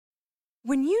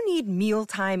When you need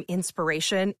mealtime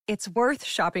inspiration, it's worth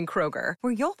shopping Kroger,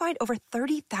 where you'll find over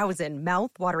 30,000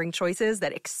 mouth-watering choices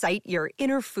that excite your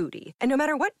inner foodie. And no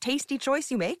matter what tasty choice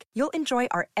you make, you'll enjoy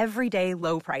our everyday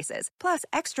low prices, plus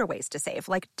extra ways to save,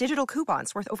 like digital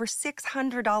coupons worth over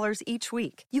 $600 each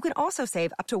week. You can also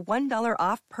save up to $1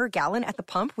 off per gallon at the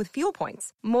pump with fuel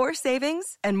points. More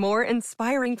savings and more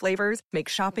inspiring flavors make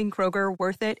shopping Kroger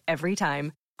worth it every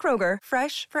time. Kroger,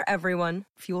 fresh for everyone.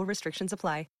 Fuel restrictions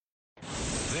apply.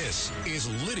 This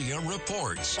is Lidia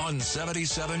Reports on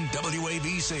 77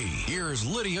 WABC. Here's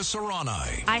Lydia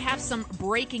Serrani. I have some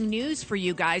breaking news for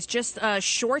you guys. Just a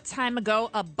short time ago,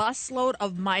 a busload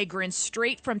of migrants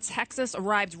straight from Texas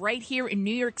arrived right here in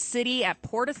New York City at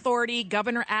Port Authority.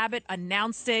 Governor Abbott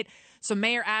announced it. So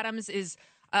Mayor Adams is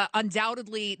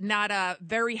undoubtedly not a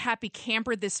very happy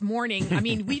camper this morning. I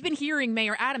mean, we've been hearing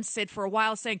Mayor Adams said for a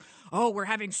while saying, oh, we're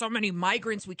having so many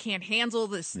migrants, we can't handle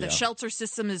this. The shelter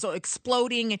system is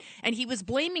exploding. And he was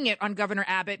blaming it on Governor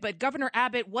Abbott. But Governor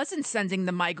Abbott wasn't sending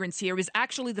the migrants here. It was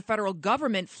actually the federal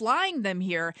government flying them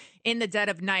here in the dead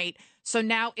of night. So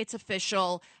now it's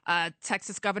official.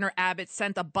 Texas Governor Abbott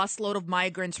sent a busload of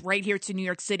migrants right here to New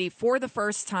York City for the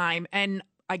first time. And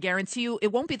I guarantee you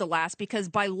it won't be the last, because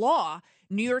by law,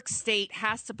 New York State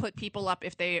has to put people up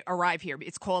if they arrive here.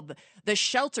 It's called the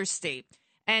shelter state.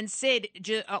 And Sid,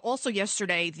 also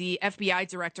yesterday, the FBI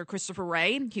director, Christopher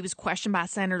Wray, he was questioned by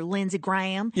Senator Lindsey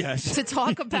Graham to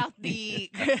talk about the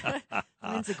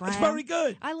Lindsey Graham. It's very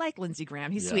good. I like Lindsey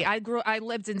Graham. He's sweet. I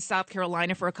lived in South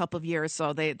Carolina for a couple of years,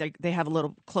 so they have a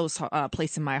little close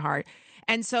place in my heart.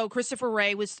 And so Christopher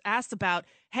Wray was asked about,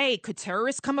 hey, could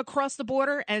terrorists come across the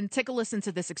border? And take a listen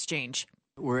to this exchange.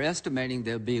 We're estimating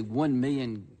there'll be 1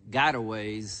 million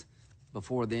gotaways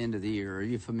before the end of the year. Are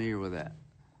you familiar with that?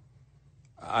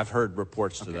 I've heard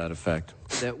reports to that effect.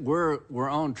 That we're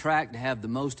on track to have the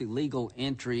most illegal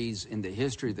entries in the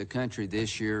history of the country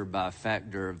this year by a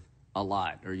factor of a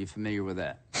lot. Are you familiar with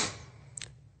that?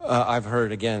 I've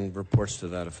heard, again, reports to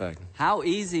that effect. How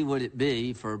easy would it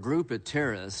be for a group of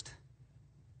terrorists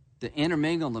to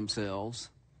intermingle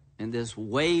themselves in this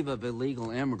wave of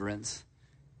illegal immigrants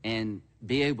and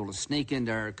be able to sneak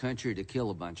into our country to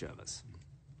kill a bunch of us?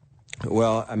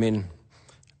 Well, I mean,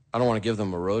 I don't want to give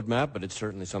them a roadmap, but it's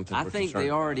certainly something I think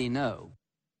they already know.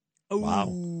 Wow.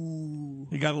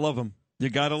 You got to love them. You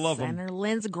got to love them. Senator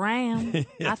Lindsey Graham.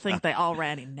 I think they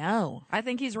already know. I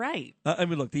think he's right. I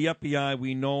mean, look, the FBI,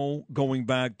 we know going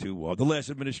back to the last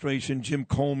administration, Jim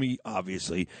Comey,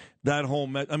 obviously, that whole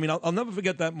I mean, I'll never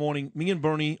forget that morning. Me and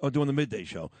Bernie are doing the midday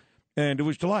show, and it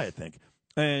was July, I think.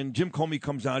 And Jim Comey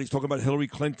comes out. He's talking about Hillary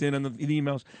Clinton and the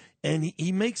emails. And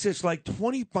he makes this like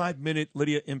 25-minute,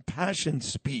 Lydia, impassioned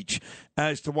speech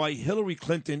as to why Hillary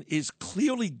Clinton is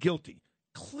clearly guilty.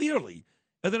 Clearly.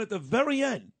 And then at the very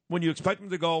end, when you expect him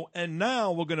to go, and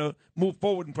now we're going to move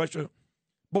forward and pressure,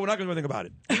 but we're not going to do anything about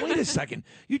it. Wait a second.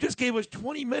 You just gave us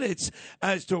 20 minutes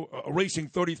as to erasing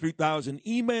 33,000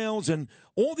 emails and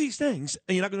all these things,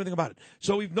 and you're not going to do anything about it.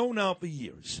 So we've known now for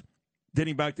years,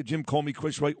 dating back to Jim Comey,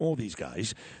 Chris Wray, all these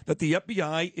guys, that the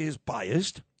FBI is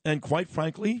biased and, quite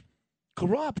frankly,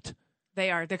 corrupt. They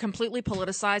are. They're completely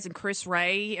politicized. And Chris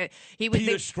Wray,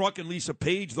 Peter Strzok and Lisa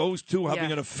Page, those two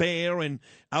having an affair and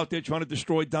out there trying to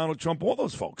destroy Donald Trump, all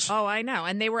those folks. Oh, I know.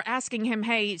 And they were asking him,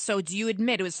 hey, so do you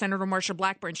admit, it was Senator Marsha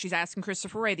Blackburn, she's asking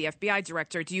Christopher Wray, the FBI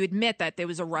director, do you admit that there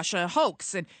was a Russia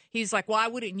hoax? And he's like, well, I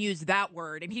wouldn't use that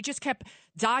word. And he just kept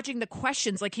dodging the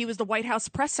questions like he was the White House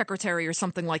press secretary or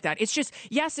something like that. It's just,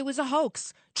 yes, it was a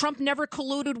hoax. Trump never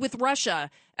colluded with Russia.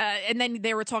 And then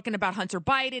they were talking about Hunter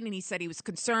Biden, and he said he was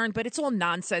concerned, but it's all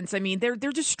nonsense. I mean, they're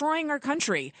destroying our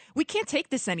country. We can't take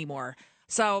this anymore.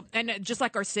 So, and just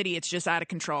like our city, it's just out of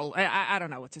control. I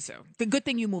don't know what to say. The good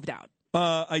thing you moved out.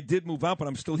 I did move out, but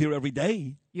I'm still here every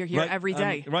day. You're here every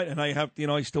day. Right, and I have,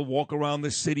 I still walk around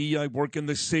the city. I work in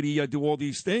the city. I do all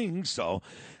these things, so...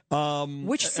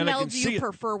 Which smell do you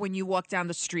prefer when you walk down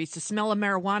the streets? The smell of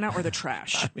marijuana or the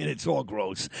trash? I mean, it's all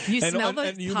gross. You smell the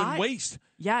and human waste.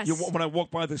 Yes. When I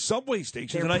walk by the subway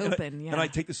stations, and I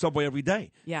take the subway every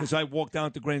day. Because I walk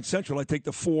down to Grand Central. I take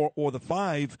the 4 or the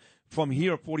 5 from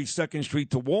here, 42nd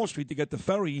Street to Wall Street to get the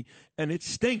ferry, and it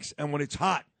stinks. And when it's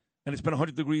hot, and it's been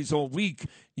 100 degrees all week,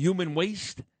 human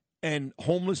waste and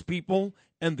homeless people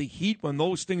and the heat, when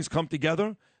those things come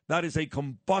together, that is a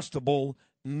combustible,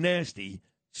 nasty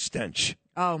stench.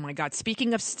 Oh, my God.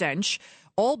 Speaking of stench,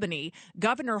 Albany,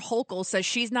 Governor Hochul says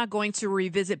she's not going to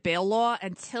revisit bail law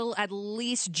until at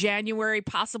least January,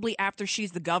 possibly after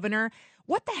she's the governor.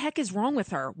 What the heck is wrong with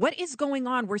her? What is going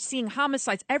on? We're seeing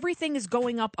homicides. Everything is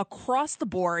going up across the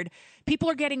board. People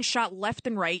are getting shot left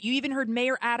and right. You even heard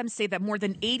Mayor Adams say that more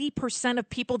than 80% of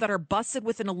people that are busted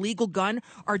with an illegal gun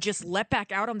are just let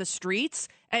back out on the streets,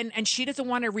 and she doesn't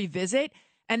want to revisit.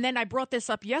 And then I brought this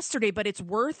up yesterday, but it's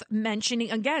worth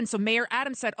mentioning again. So Mayor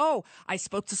Adams said, I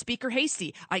spoke to Speaker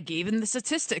Hasty. I gave him the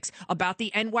statistics about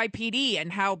the NYPD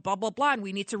and how blah, blah, blah, and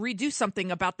we need to redo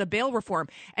something about the bail reform.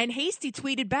 And Hasty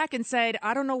tweeted back and said,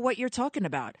 I don't know what you're talking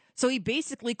about. So he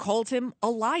basically called him a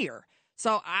liar.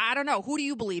 So I don't know. Who do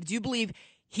you believe? Do you believe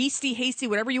Hasty,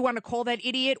 whatever you want to call that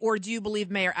idiot, or do you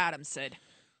believe Mayor Adams said?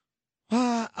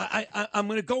 I'm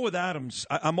going to go with Adams.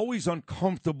 I'm always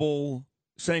uncomfortable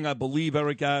saying I believe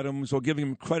Eric Adams or giving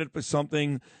him credit for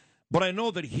something. But I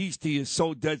know that Hasty is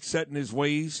so dead set in his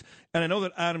ways, and I know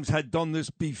that Adams had done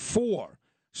this before.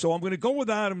 So I'm going to go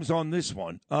with Adams on this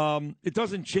one. It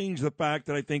doesn't change the fact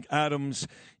that I think Adams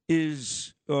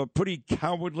is pretty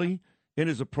cowardly in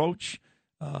his approach.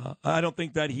 I don't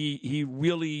think that he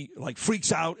really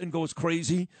freaks out and goes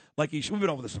crazy like he should. We've been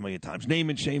over this a million times.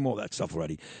 Name and shame, all that stuff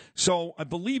already. So I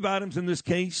believe Adams in this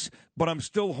case, but I'm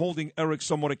still holding Eric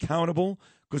somewhat accountable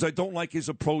because I don't like his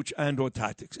approach and or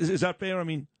tactics. Is that fair? I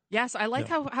mean, yes, I like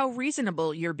how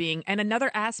reasonable you're being. And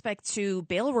another aspect to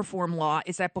bail reform law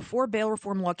is that before bail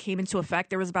reform law came into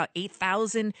effect, there was about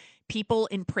 8,000 people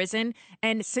in prison.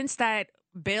 And since that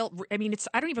bail, I mean,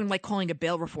 I don't even like calling it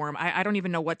bail reform. I don't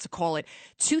even know what to call it.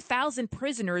 2,000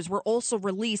 prisoners were also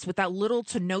released without little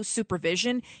to no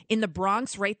supervision in the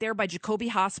Bronx, right there by Jacoby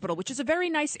Hospital, which is a very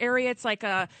nice area. It's like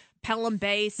a Pelham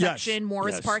Bay section,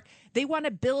 Morris Park. They want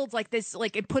to build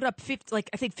and put up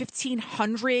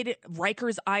 1,500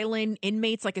 Rikers Island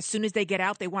inmates. As soon as they get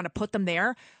out, they want to put them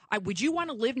there. Would you want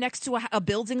to live next to a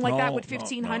building like that with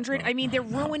 1,500? I mean, they're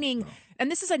ruining. And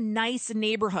this is a nice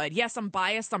neighborhood. Yes, I'm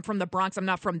biased. I'm from the Bronx. I'm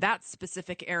not from that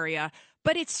specific area.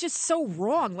 But it's just so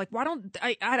wrong. Why don't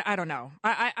I don't know.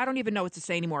 I don't even know what to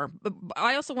say anymore. But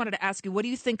I also wanted to ask you, what do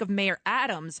you think of Mayor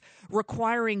Adams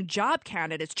requiring job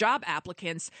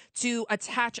applicants to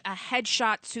attach a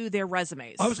headshot to their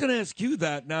resumes? I was going to ask you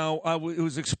that. Now, it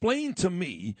was explained to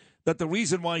me that the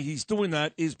reason why he's doing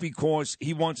that is because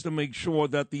he wants to make sure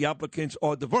that the applicants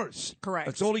are diverse. Correct.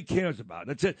 That's all he cares about.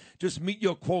 That's it. Just meet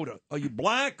your quota. Are you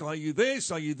black? Are you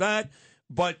this? Are you that?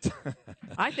 But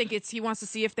I think he wants to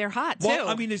see if they're hot, too. Well,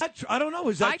 I mean, I don't know.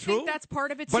 Is that true? I think that's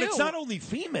part of it, too. But it's not only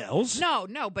females. No,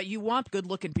 but you want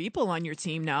good-looking people on your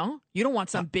team, no? You don't want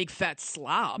some big, fat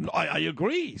slob. I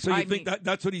agree. So you think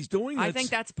that's what he's doing? I think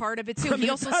that's part of it, too.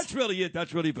 That's really it.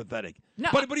 That's really pathetic. No,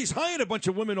 but he's hired a bunch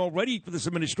of women already for this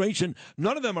administration.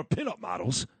 None of them are pinup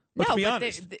models. Let's be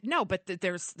honest. But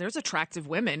there's attractive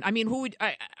women. I mean, who would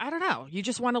I don't know. You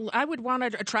just want to. I would want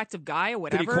an attractive guy or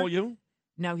whatever. Did he call you?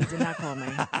 No, he did not call me.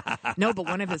 No, but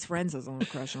one of his friends is on a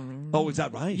crush on me. Oh, is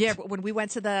that right? Yeah, but when we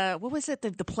went to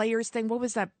the players thing, what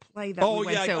was that play that we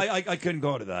went to? I couldn't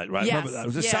go to that. Right? Yes. Remember that? It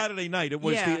was a Saturday night. It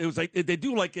was it was like they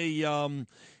do like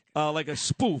a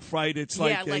spoof, right? It's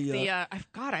like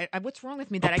what's wrong with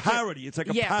me? That parody. It's like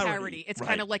a parody. It's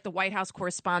kind of like the White House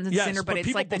Correspondents' Dinner, but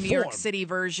it's like the New York City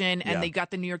version, and they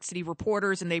got the New York City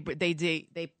reporters, and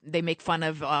they make fun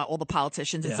of all the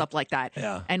politicians and stuff like that.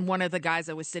 Yeah. And one of the guys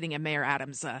that was sitting at Mayor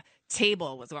Adams'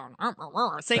 table was going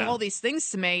saying all these things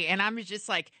to me, and I'm just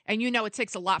like, and it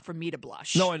takes a lot for me to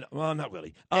blush. No, well, not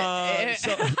really.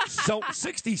 So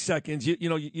 60 seconds.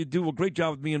 You do a great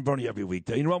job with me and Bernie every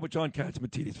weekday. You know what, with John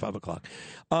Catsimatidis,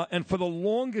 5:00, and for the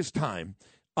longest time,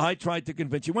 I tried to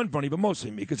convince you, and Bernie, but mostly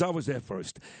me, because I was there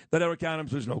first, that Eric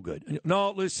Adams was no good.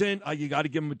 No, listen, you got to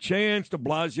give him a chance. De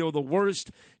Blasio, the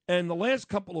worst. And the last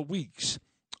couple of weeks,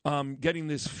 getting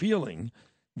this feeling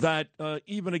that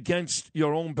even against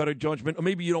your own better judgment, or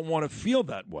maybe you don't want to feel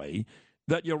that way,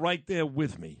 that you're right there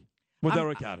with me. With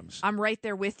Eric Adams. I'm right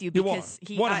there with you because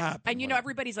what happened? And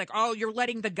everybody's like, "Oh, you're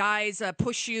letting the guys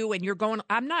push you, and you're going."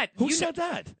 I'm not. Who said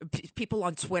that? People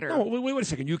on Twitter. No, wait a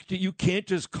second. You can't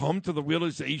just come to the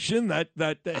realization that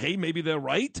hey, maybe they're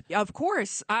right. Of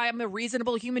course, I'm a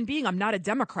reasonable human being. I'm not a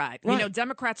Democrat. Right.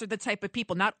 Democrats are the type of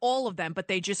people, not all of them, but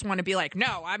they just want to be like,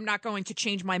 "No, I'm not going to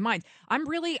change my mind." I'm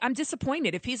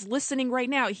disappointed. If he's listening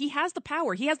right now, he has the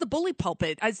power. He has the bully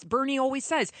pulpit, as Bernie always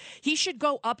says. He should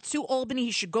go up to Albany.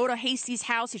 He should go to Tasty's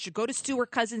house. He should go to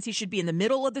Stuart Cousins. He should be in the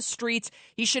middle of the streets.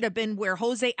 He should have been where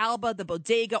Jose Alba, the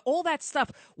bodega, all that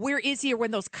stuff. Where is he? Or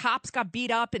when those cops got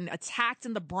beat up and attacked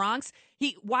in the Bronx,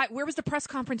 where was the press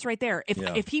conference right there?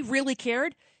 If he really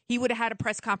cared, he would have had a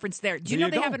press conference there. Do you know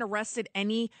they haven't arrested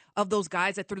any of those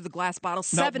guys that threw the glass bottle?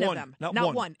 Seven of them.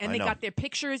 Not one. And they got their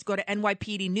pictures. Go to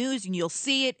NYPD News and you'll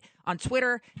see it on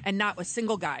Twitter, and not a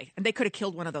single guy. And they could have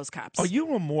killed one of those cops. Are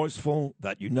you remorseful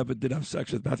that you never did have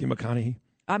sex with Matthew McConaughey?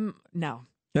 No.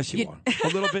 Yes, you are. A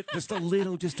little bit, just a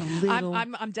little.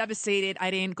 I'm devastated.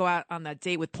 I didn't go out on that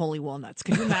date with Paulie Walnuts.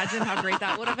 Can you imagine how great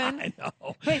that would have been? I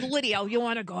know. Hey, Lydia, you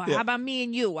want to go? Yeah. How about me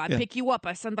and you? I pick you up.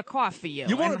 I send the car for you.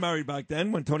 You weren't married back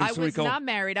then when Tony Sirico... I was not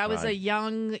married. I was a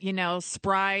young,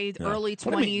 spry, early 20s.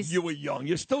 What do you mean you were young?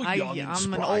 You're still young and I'm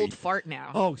spry. an old fart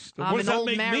now. Oh, I'm an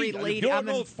old married lady. If you're an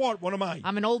old fart, what am I?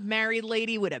 I'm an old married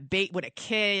lady with a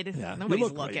kid. Yeah.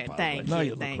 Nobody's looking. Great, Thank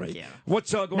you. Thank you.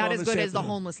 What's going on? Not as good as the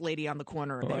homeless lady on the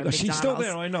corner there. She's still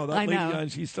there. I know. That lady,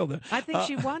 she's still there. I think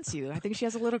she wants you. I think she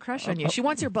has a little crush on you. She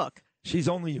wants your book. She's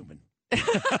only human.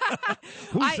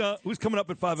 Who's coming up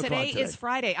at 5 o'clock today? Today is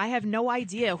Friday. I have no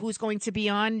idea who's going to be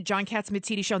on John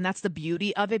Catsimatidis' show, and that's the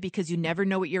beauty of it, because you never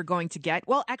know what you're going to get.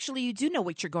 Well, actually, you do know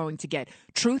what you're going to get.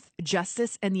 Truth,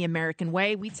 justice, and the American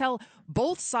way. We tell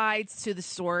both sides to the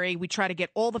story. We try to get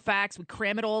all the facts. We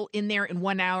cram it all in there in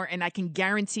 1 hour, and I can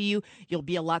guarantee you'll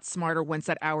be a lot smarter once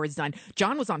that hour is done.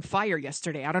 John was on fire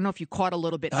yesterday. I don't know if you caught a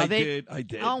little bit of it. I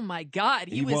did. Oh, my God.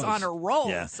 He was on a roll.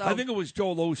 Yeah. So. I think it was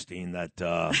Joel Osteen that...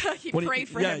 he prayed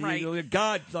for him, right?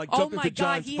 God, jumped into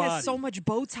John's he body. has so much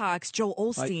Botox, Joel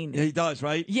Osteen. He does,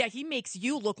 right? Yeah, he makes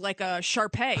you look like a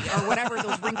Shar-Pei or whatever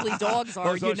those wrinkly dogs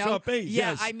are, Those are Shar-Peis,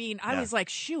 Yeah, yes. I mean, I was like,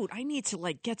 shoot, I need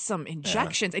to get some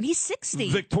injections. And he's 60.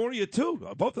 Victoria, too.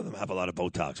 Both of them have a lot of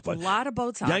Botox. But a lot of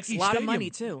Botox. Yankee a lot Stadium of money,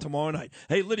 too. Tomorrow night.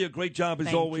 Hey, Lydia, great job as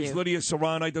Thank always. you. Lidia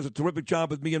Serrani does a terrific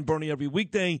job with me and Bernie every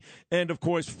weekday. And, of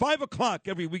course, 5 o'clock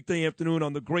every weekday afternoon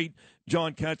on the great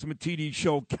John Catsimatidis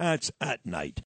show, Cats at Night.